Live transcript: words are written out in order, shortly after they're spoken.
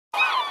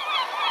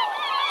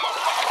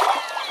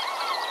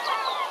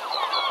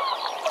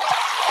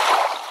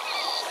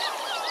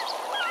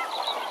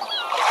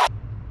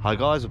Hi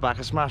guys, we're back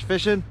at Smash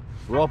Fishing.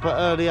 We're up at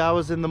early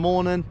hours in the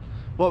morning.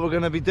 What we're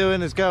going to be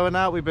doing is going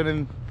out. We've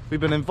been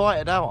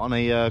invited out on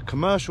a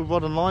commercial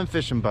rod and line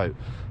fishing boat,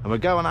 and we're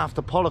going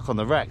after pollock on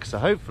the wreck. So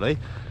hopefully,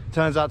 it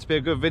turns out to be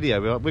a good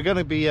video. We're going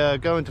to be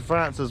going to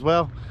France as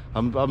well.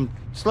 I'm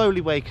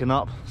slowly waking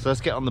up, so let's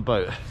get on the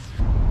boat.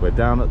 We're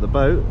down at the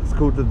boat. It's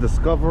called the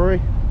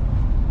Discovery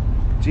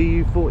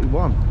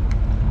GU41.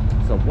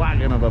 It's a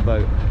wagon of a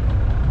boat.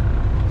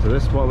 So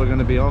this is what we're going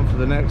to be on for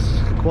the next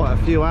quite a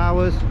few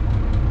hours.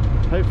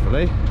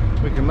 Hopefully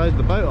we can load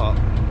the boat up.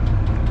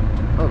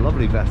 Oh,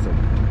 lovely vessel.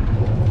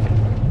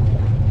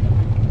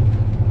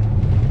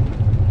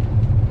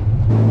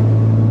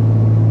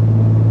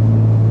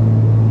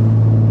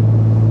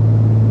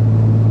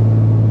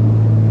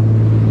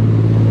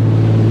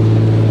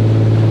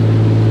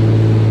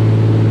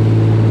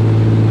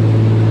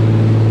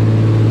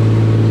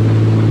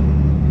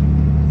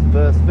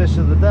 First fish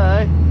of the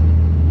day.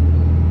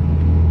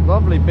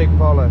 Lovely big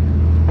pollock.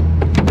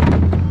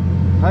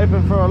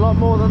 Hoping for a lot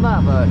more than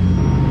that though.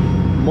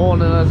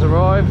 Morning has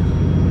arrived.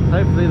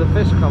 Hopefully the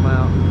fish come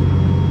out.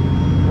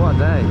 What a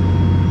day.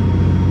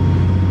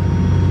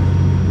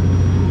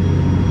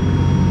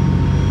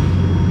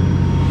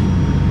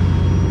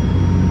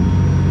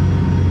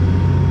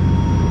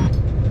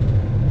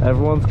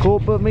 Everyone's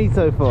caught but me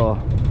so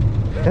far.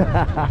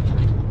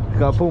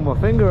 Gotta pull my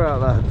finger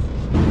out, lads.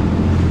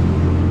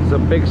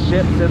 Some big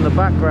ships in the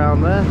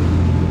background there.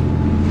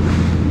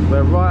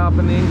 We're right up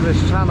in the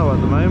English Channel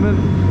at the moment.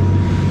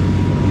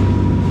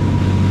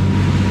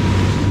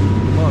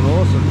 What an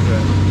awesome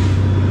trip.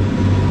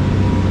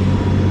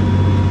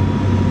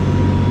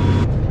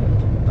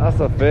 That's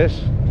a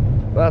fish.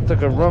 That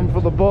took a run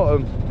for the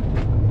bottom.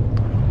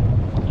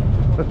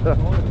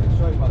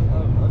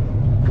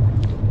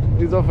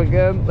 He's off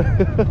again.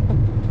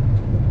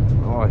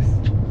 Nice.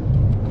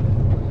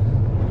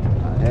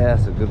 Yeah,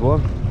 that's a good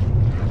one.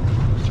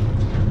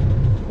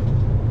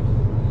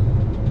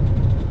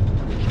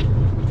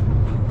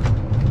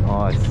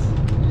 Nice.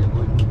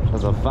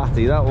 That's a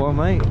fatty, that one,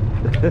 mate.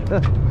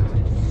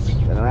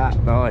 Look at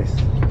that, nice.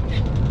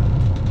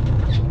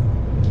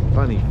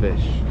 Funny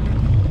fish.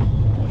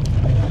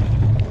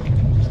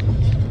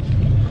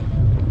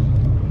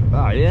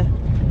 Oh yeah.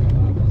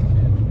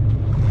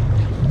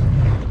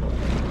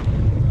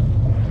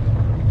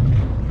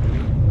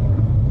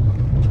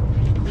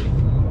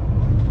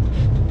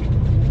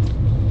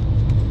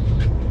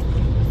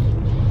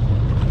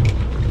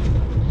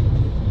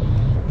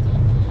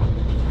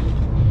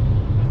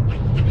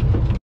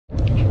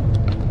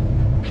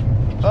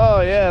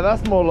 Oh yeah,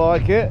 that's more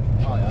like it.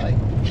 Aye, aye.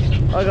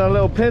 I got a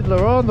little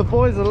piddler on, the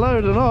boys are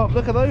loading up.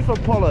 Look at those for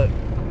pollock.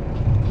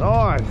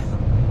 Nice.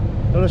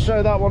 I'm gonna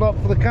show that one up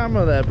for the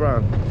camera there,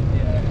 Bran.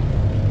 Yeah.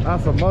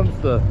 That's a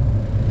monster.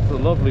 It's a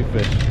lovely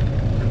fish.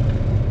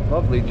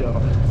 Lovely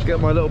job. Let's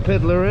get my little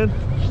piddler in.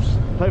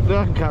 Hopefully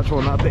I can catch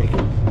one that big.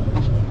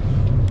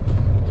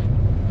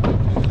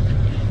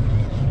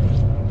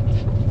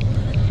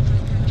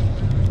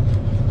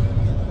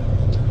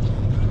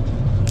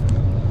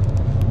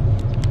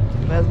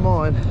 There's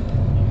mine.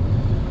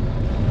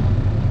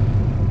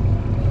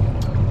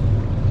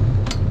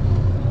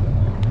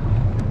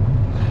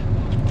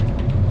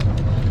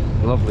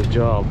 Lovely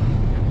job.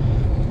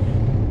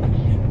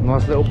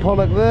 Nice little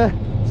pollock there.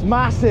 It's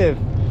massive.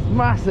 It's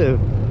massive.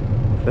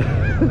 Look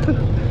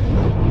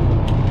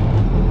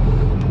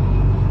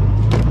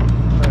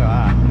at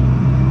that.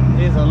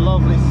 Here's a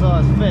lovely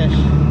sized fish.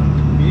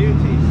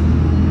 Beauties.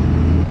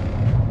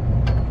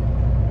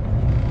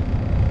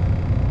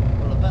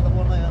 Well, a better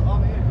one than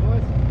I'm here,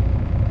 boys.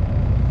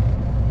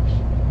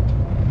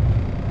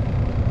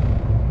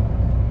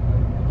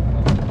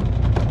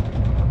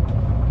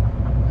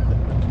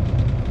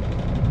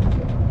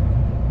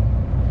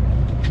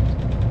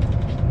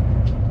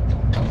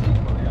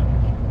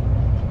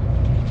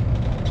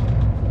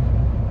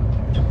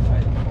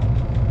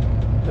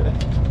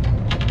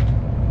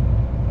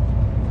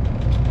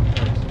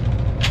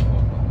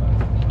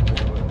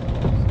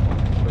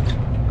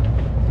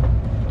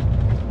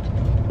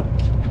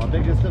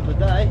 Biggest of the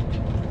day.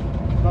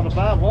 Not a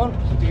bad one.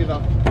 Should give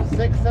up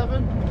 6,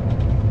 7,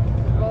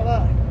 like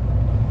that.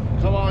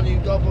 Come on, you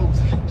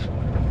gobbles.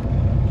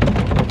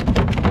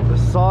 The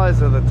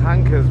size of the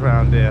tankers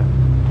round here.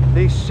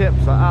 These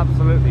ships are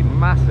absolutely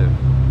massive.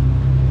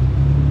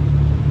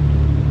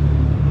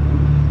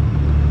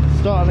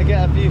 Starting to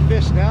get a few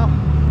fish now.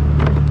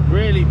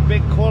 Really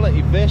big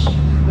quality fish.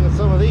 Look at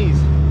some of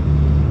these.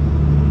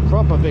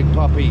 Proper big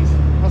puppies.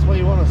 That's what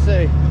you want to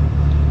see.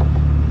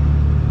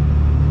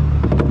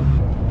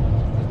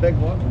 Big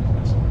one.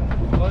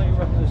 Why do you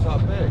reckon it's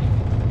that big?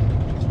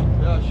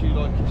 They actually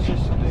like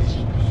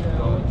consistently.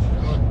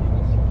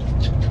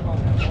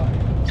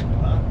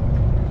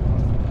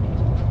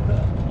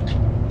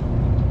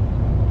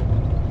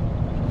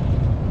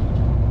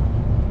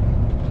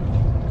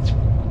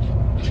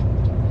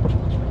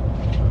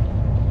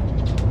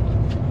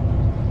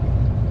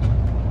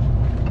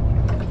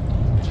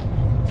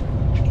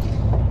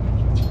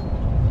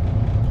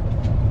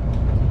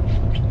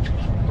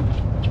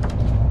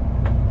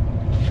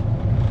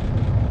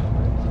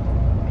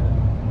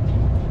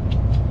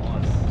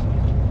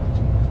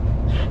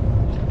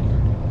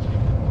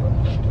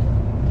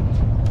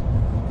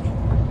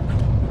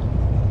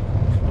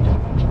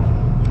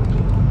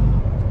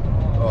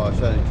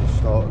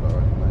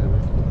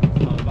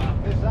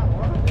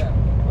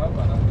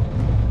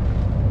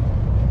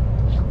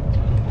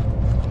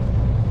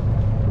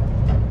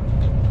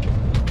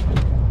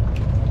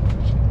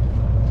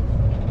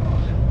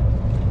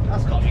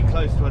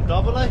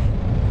 Lovely.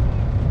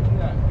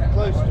 Yeah,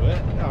 Close to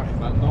it. I reckon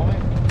about 9.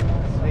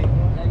 8.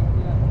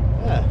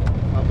 Yeah,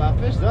 not a bad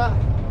fish that.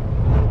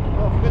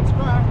 Oh, good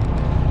scrap.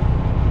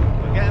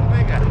 We're getting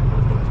bigger.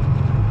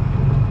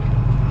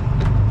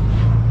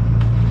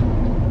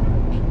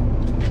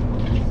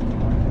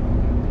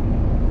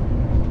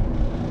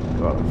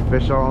 Got a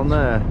fish on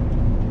there.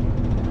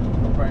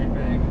 Not very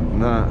big.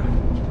 No.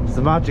 It's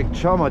the magic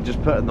chum I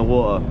just put in the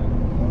water.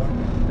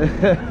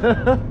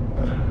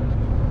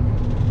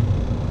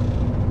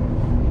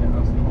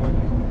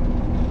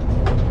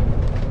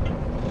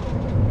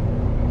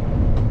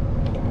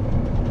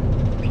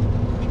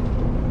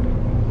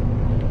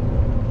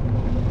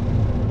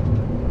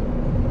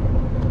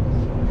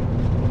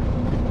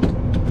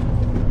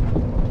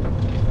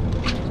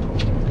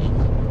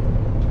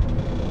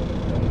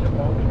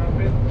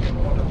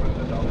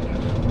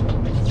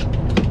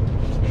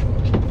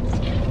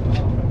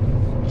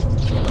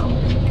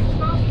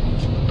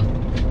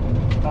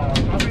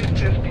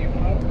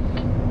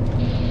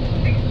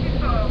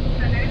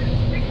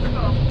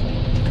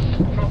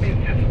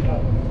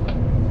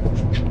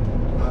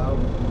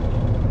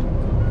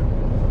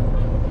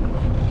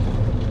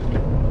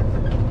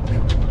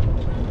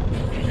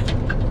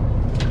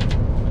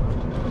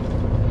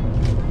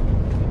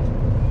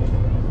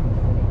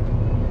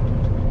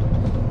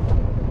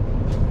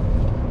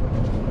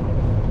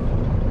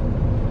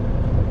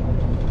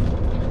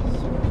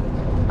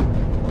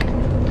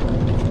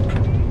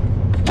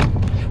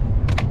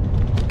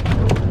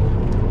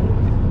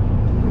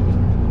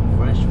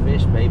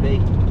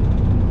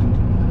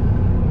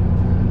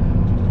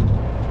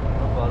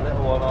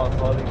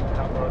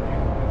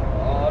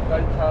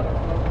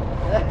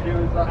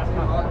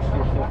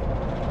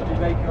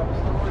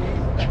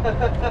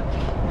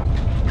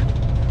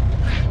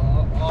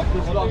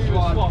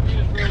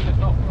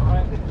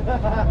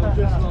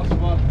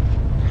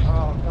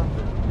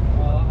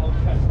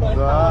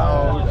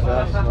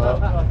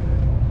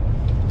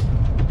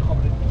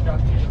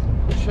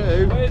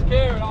 Where's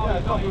Kieran? Oh, yeah,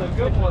 a couple of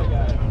good ones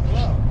as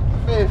well.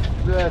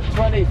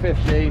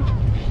 2015.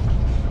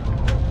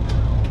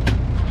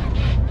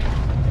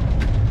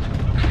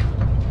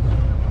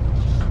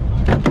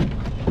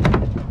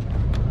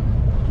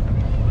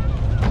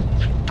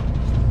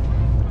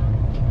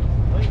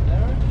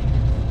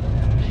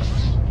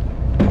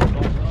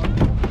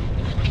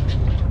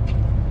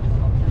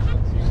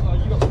 Oh,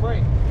 you got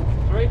three?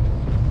 Three?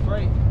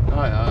 Three.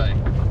 Aye.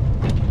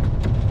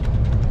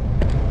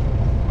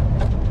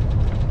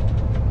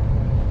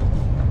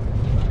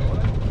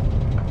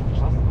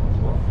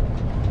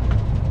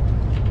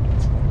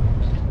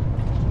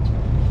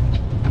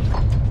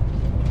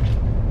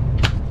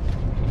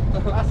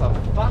 That's a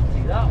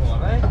fatty, that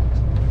one, eh?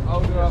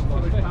 Hold her up for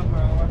the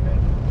camera, I reckon.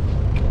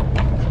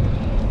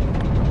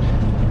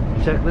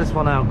 Check this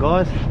one out,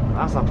 guys.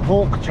 That's a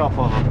pork chop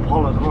of a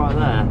pollock right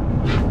there.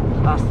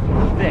 That's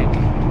thick.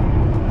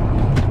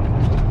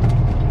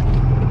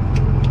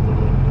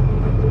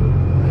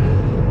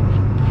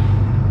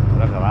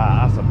 Look at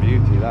that, that's a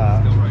beauty,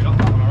 that. Still right up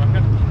that one, I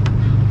reckon.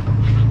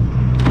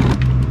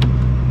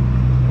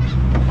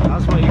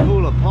 That's what you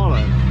call a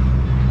pollock.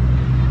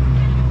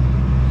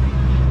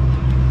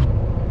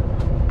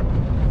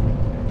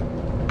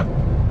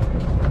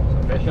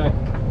 Fish, eh?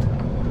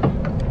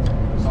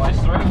 Size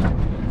 3?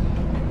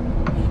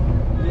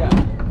 Yeah.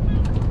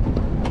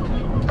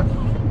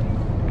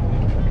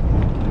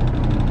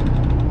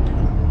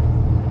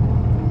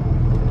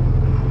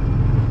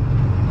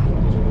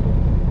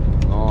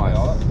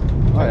 Nice.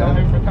 Oh,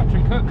 yeah. For a catch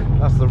and cook?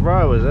 That's the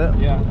roe, is it?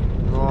 Yeah.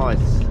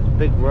 Nice.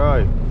 Big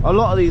roe. A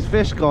lot of these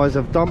fish guys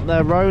have dumped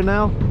their roe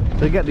now.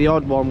 So you get the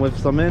odd one with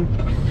some in.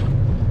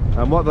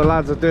 And what the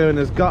lads are doing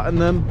is gutting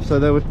them, so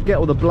they would get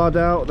all the blood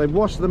out, they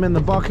wash them in the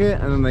bucket,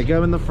 and then they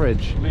go in the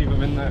fridge. Leave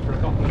them in there for a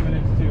couple of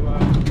minutes to,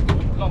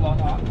 not like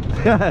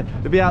that.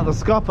 To be out the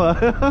scupper.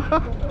 Leave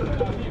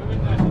them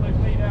in there so they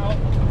bleed out.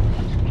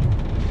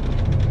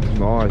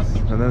 Nice.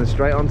 And then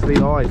straight onto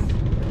the ice.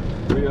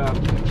 We do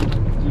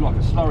like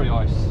a slurry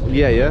ice.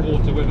 Yeah.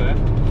 Water with it.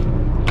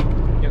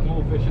 Get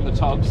more fish in the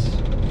tubs,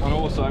 and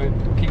also it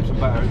keeps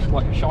them better. It's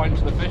like a shine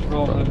to the fish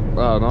rather than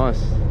Oh,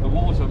 nice. the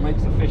water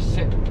makes the fish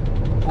sit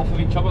off of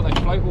each other. They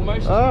float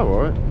almost. Oh,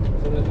 right.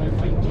 So there's no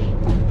feet.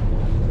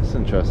 That's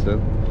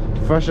interesting.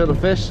 Fresher the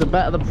fish, the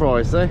better the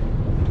price, eh?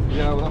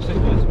 Yeah, well that's it.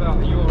 It's about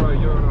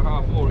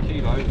 €1.50 more a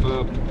kilo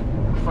for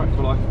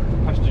like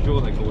pasture jaw,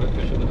 they call it,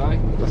 fish of the day.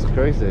 That's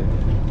crazy.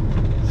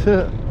 Fish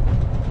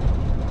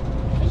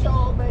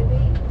all, baby.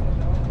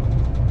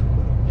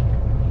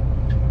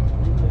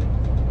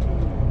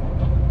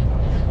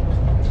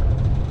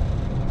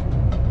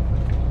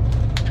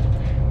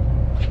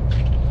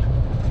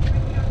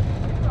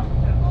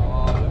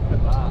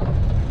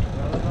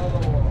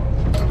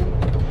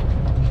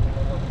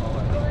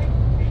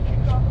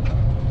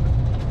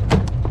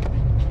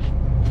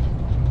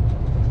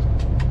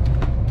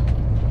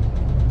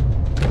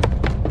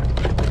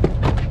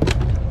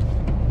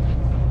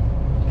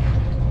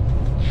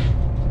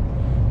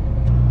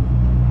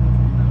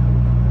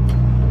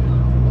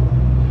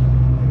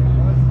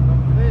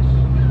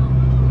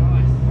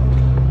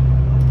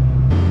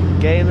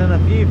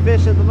 few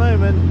fish at the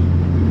moment.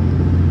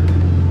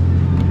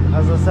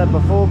 As I said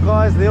before,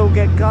 guys, they all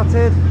get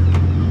gutted.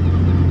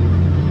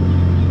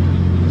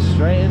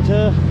 Straight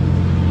into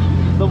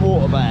the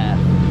water bath.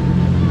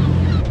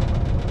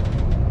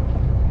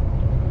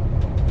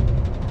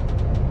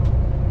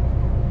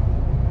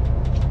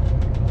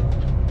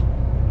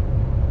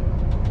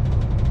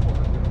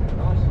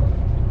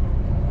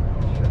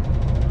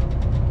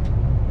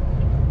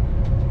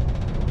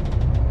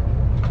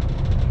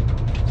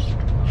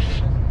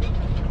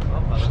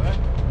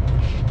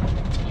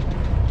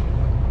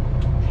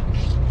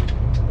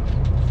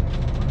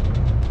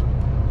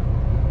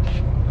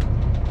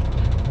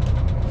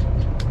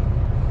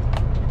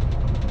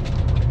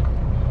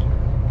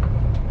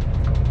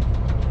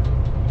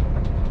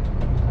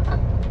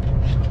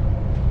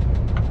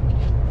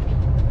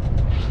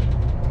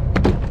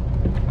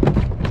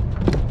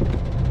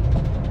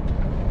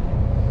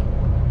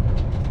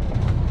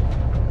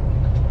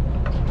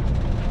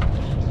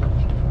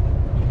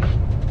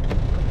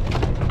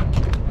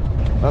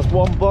 That's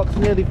one box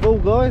nearly full,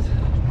 guys.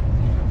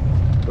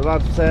 The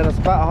lads were saying that's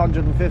about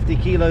 150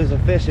 kilos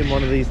of fish in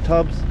one of these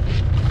tubs.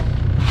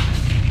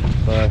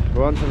 So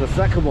we're on to the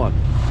second one.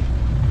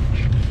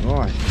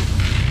 Right.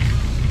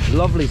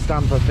 Lovely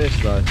stamper fish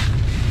though.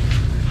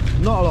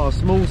 Not a lot of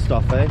small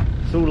stuff, eh?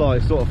 It's all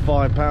like sort of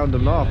 £5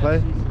 and a half,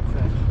 eh?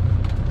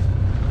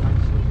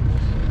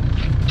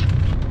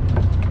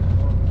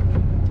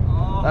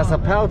 That's a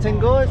pouting,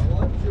 guys.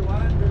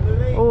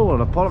 Oh,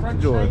 and a pollock to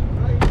join.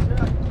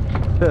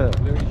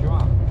 Louis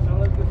Joie. I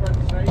love the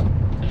French name.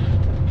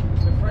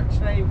 The French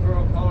name for a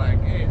Pollack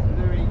is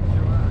Louis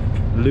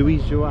Joie. Louis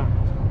Joie.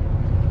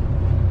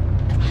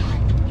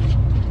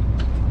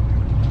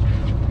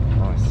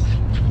 Nice.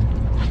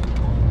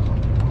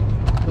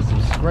 There's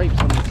some scrapes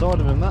on the side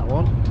of him, that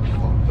one.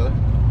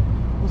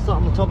 What's that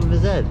on the top of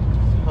his head?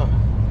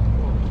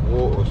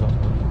 Water or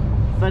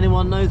something. If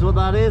anyone knows what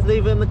that is,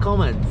 leave it in the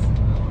comments.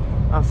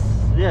 That's,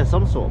 yeah,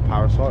 some sort of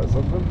parasite or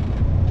something.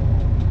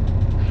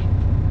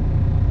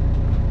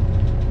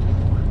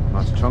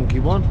 Nice chunky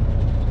one.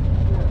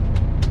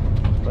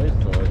 Both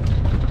sides.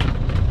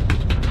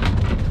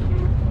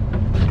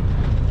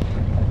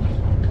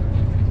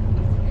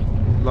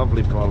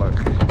 Lovely pollock.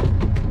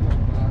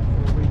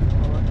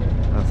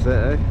 That's it,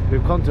 eh?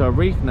 We've come to a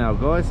reef now,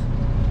 guys.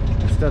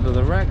 Instead of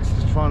the wrecks,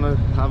 just trying to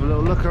have a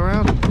little look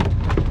around.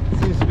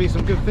 Seems to be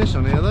some good fish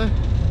on here though.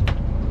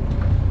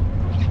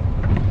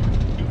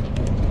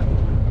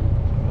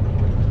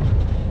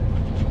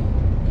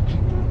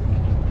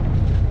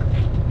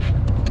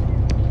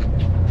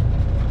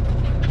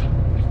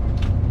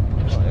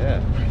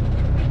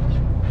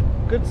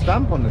 Good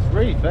stamp on this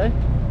reef, eh?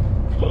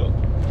 Yeah.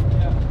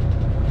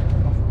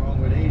 Nothing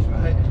wrong with these,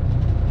 mate.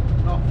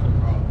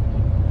 Nothing wrong.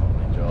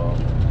 Lovely job.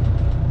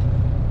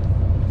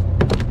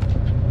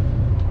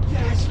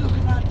 Yes, look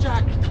at that,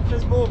 Jack.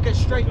 There's more. Get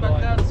straight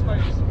back down,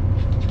 space.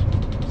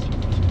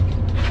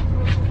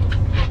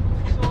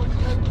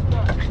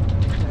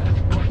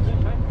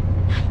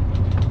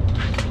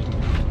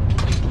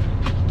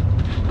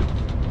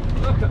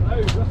 Look at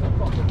those, that's a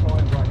fucking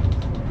fine break.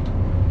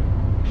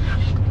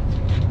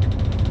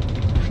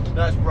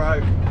 That's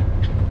broke.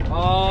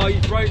 Oh,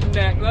 he's broken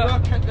neck, look.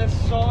 Look at the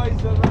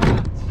size of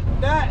that.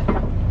 That.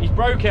 He's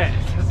broke it.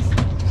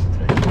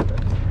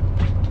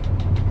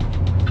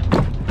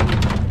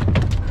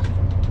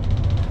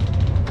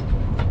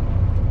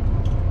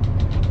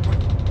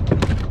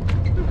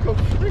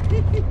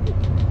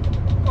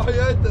 I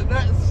heard the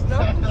net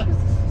snap.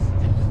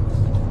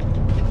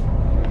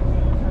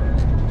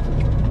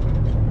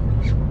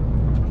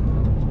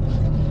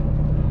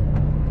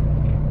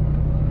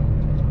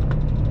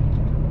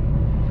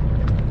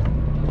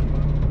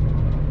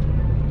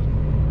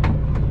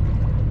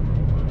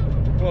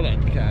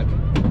 Cad.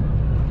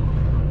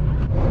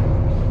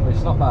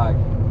 It's not bad.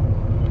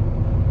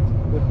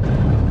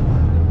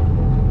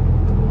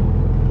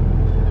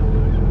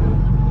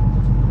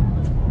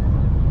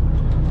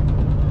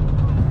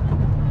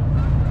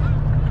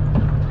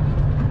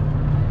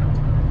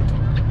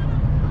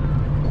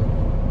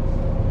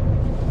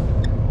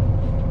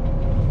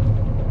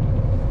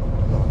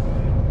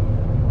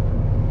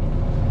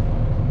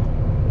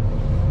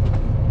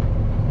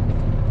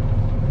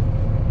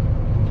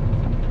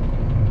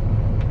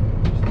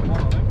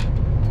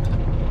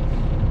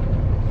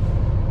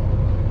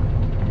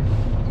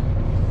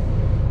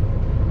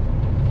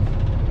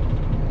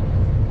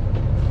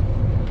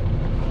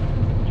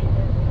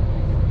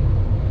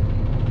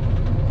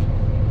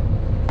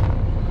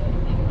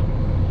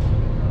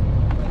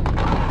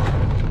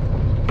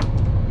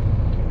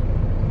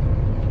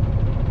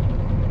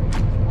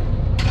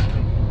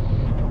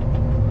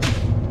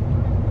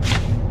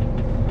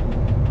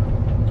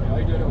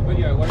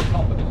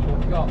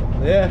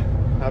 Yeah,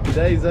 happy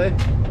days, eh?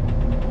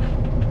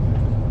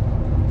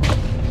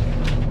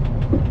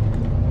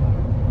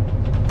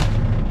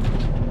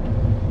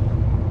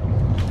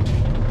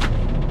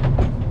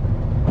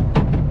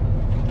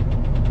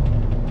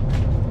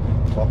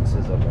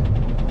 Boxes of them.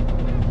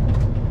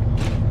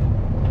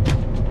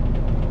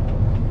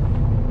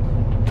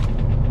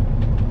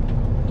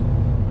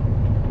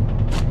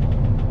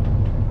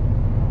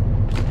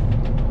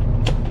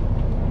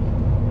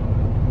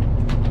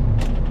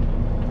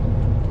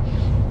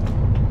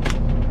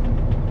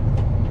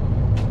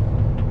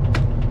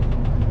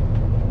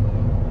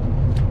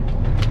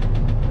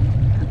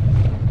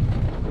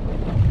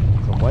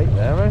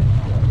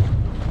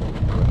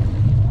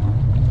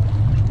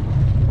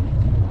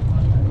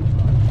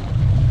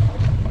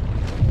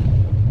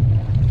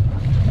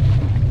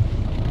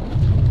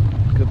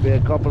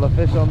 couple of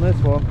fish on this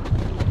one.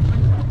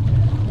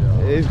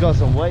 He's got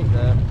some weight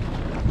there.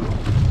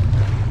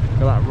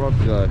 Look at that rod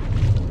go.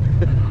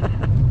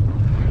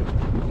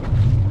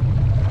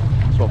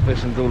 That's what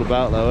fishing's all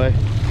about though, eh?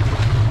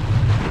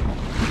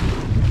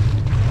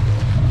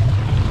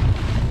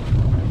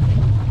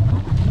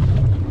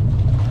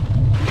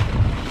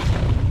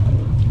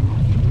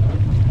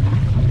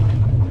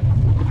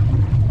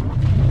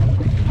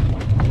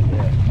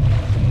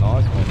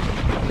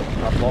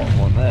 Bottom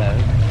one there,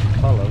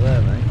 colour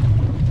there, mate.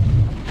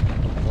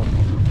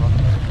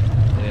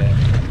 Yeah.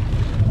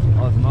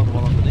 Oh, there's another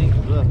one underneath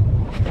as well.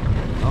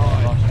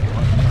 Oh,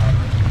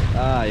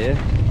 ah, yeah.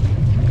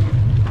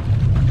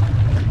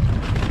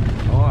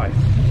 Nice.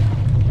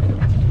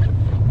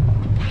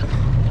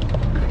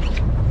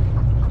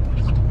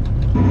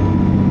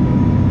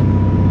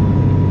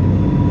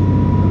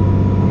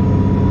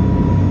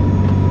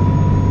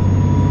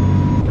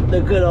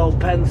 The good old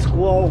Penn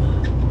Squall.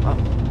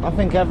 I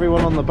think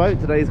everyone on the boat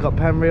today's got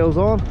Penn reels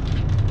on.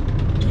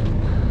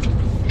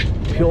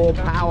 Pure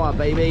power,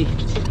 baby.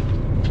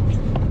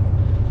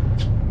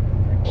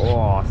 Oh,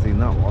 I've seen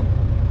that one.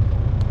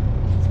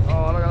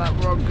 Oh, look at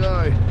that rod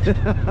go.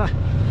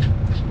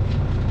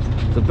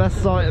 It's the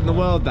best sight in the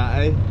world, that,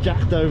 eh?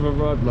 Jacked over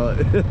rod, like.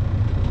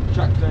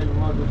 Jacked over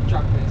rod with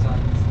jack in its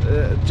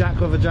hands. Jack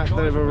with a jacked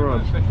over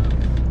rod.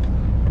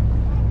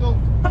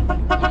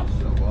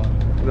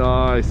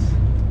 Nice.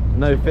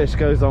 No fish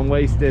goes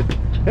unwasted.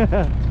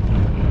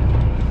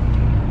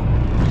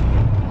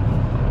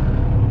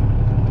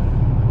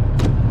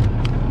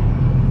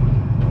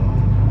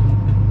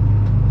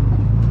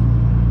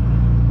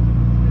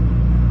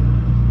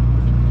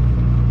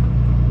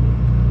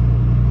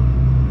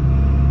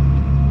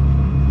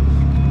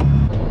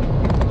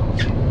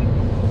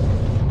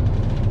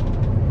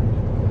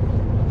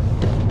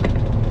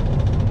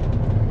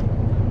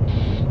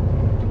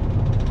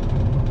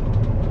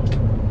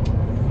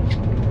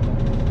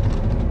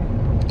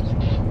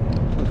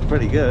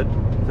 Pretty good.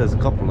 There's a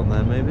couple on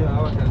there, maybe. Yeah,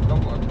 I reckon it's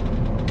got one.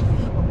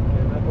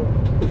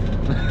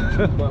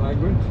 Quite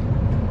languid.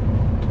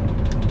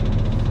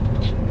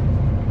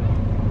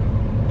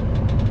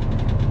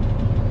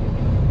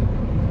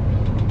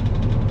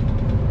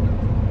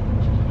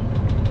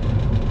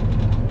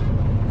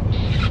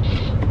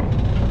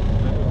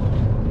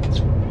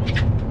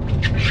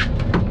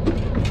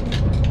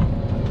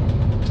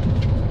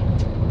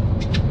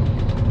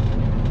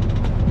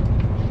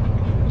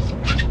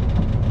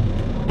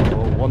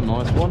 One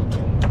nice one.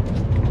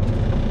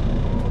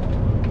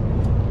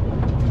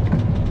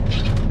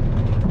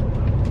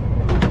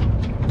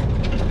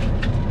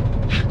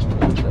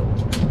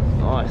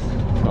 Nice.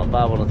 Not a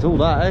bad one at all,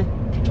 that, eh?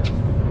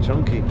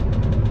 Chunky.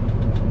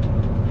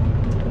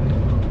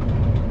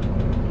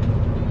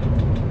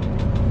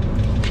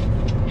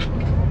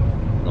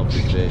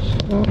 Lovely fish.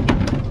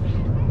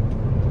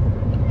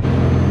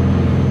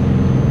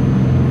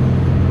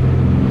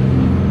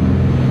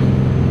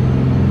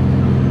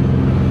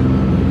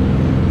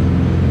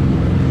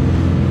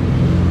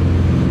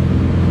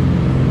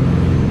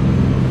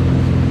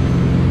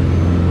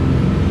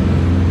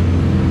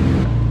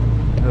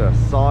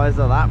 Size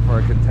of that for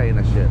a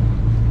container ship.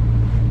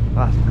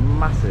 That's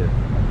massive.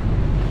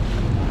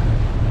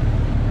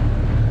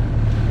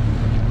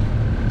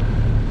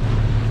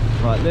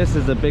 Right, this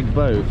is a big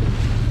boat.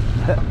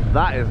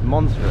 That is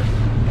monstrous.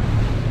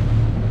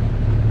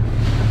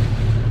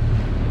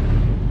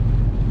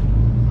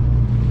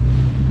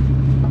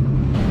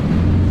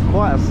 It's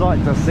quite a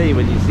sight to see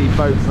when you see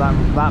boats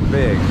that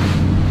big.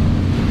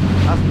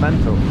 That's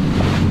mental.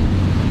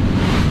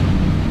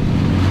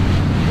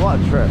 What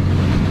a trip.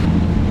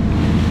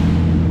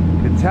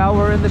 Tell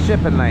we're in the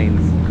shipping lanes.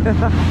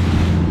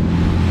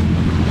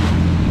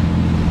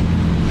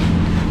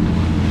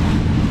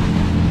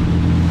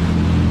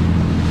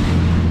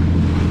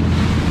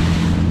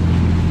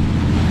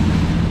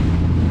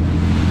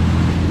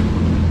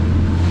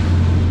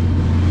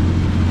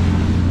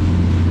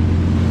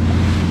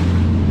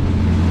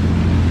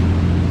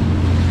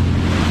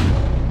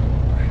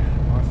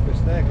 Nice fish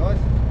there, guys.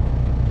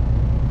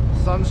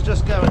 Sun's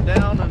just going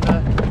down and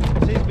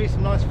seems to be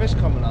some nice fish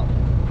coming up.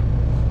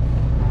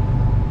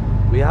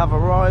 We have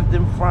arrived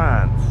in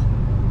France.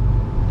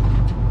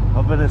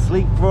 I've been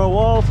asleep for a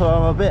while, so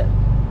I'm a bit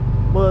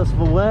worse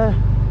for wear.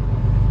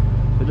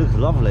 It looks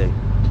lovely.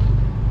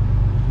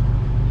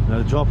 I'm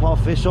gonna drop our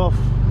fish off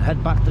and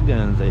head back to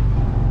Guernsey.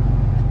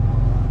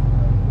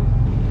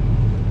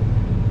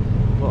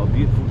 What a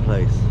beautiful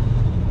place.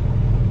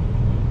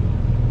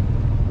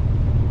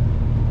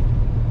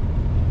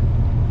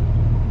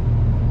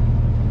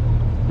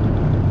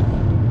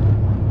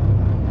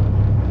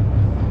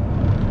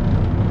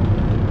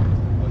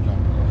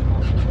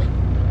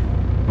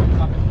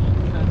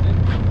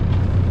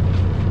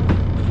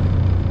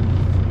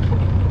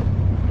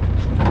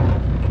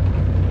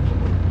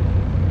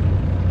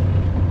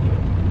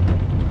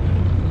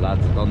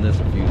 Lads have done this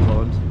a few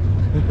times.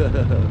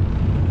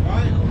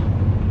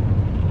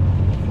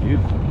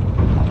 Beautiful.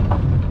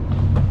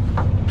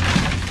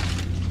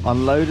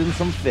 Unloading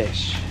some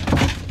fish.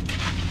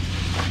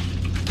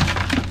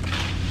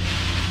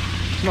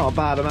 Not a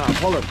bad amount of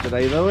pollock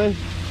today though, eh?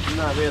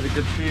 No, we had a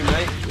good few,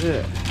 mate.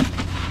 Yeah.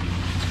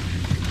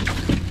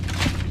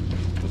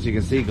 As you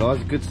can see, guys,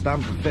 a good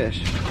stand for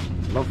fish.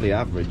 Lovely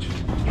average.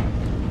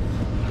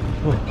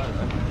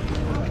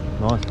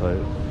 Nice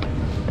boat.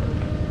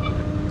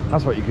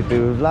 That's what you could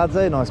do with lads,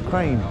 eh? Nice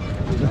crane.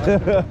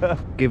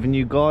 Giving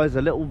you guys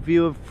a little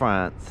view of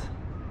France.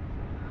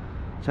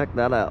 Check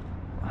that out.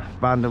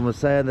 Brandon was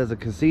saying there's a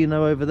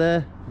casino over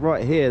there.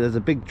 Right here, there's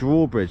a big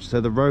drawbridge, so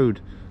the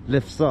road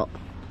lifts up.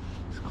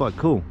 It's quite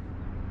cool.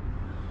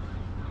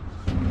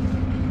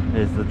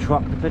 There's the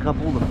truck to pick up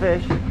all the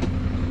fish.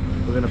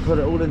 We're going to put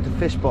it all into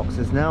fish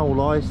boxes now,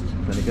 all iced.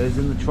 Then it goes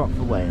in the truck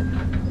for weighing.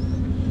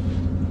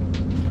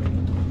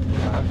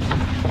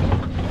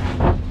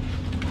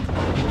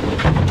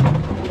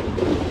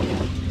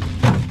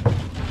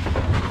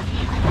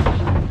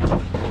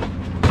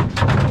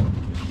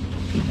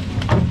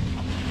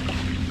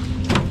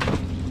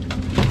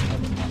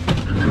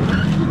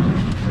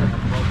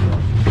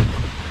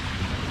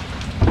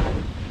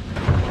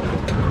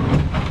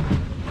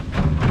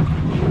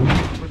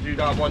 Would you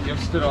that one you've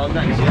stood on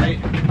next, mate?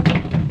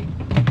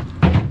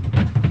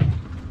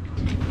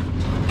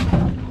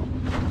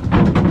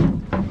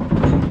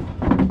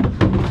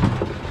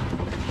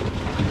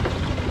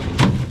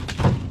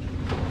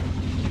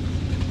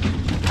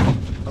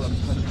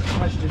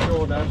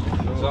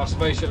 So that's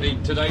basically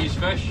today's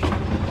fish.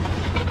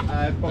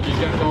 And you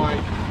get like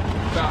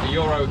about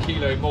 €1 a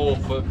kilo more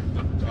for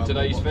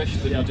today's fish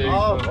than you do for...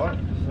 Right.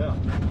 Yeah.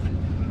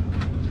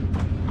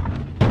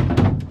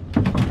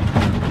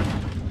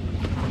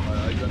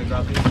 Are you going to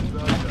grab these as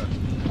well, sir?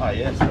 Ah,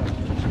 yes.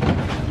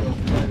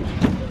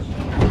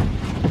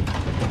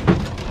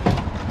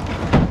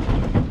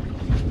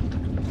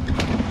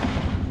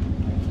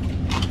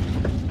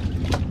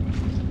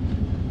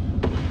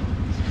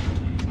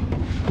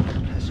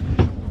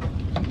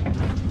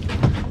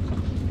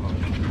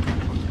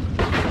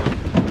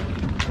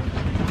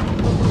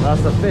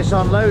 That's the fish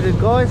unloaded,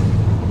 guys.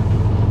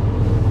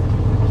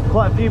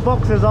 Quite a few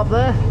boxes up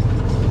there.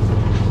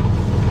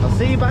 I'll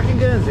see you back in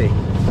Guernsey.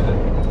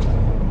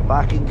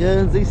 Back in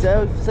Guernsey,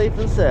 safe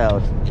and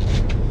sound.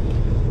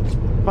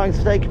 Thanks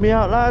for taking me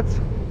out, lads.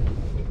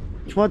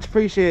 Much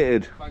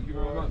appreciated. Thank you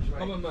very much.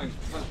 Come on, mate.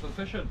 Thanks for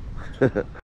fishing.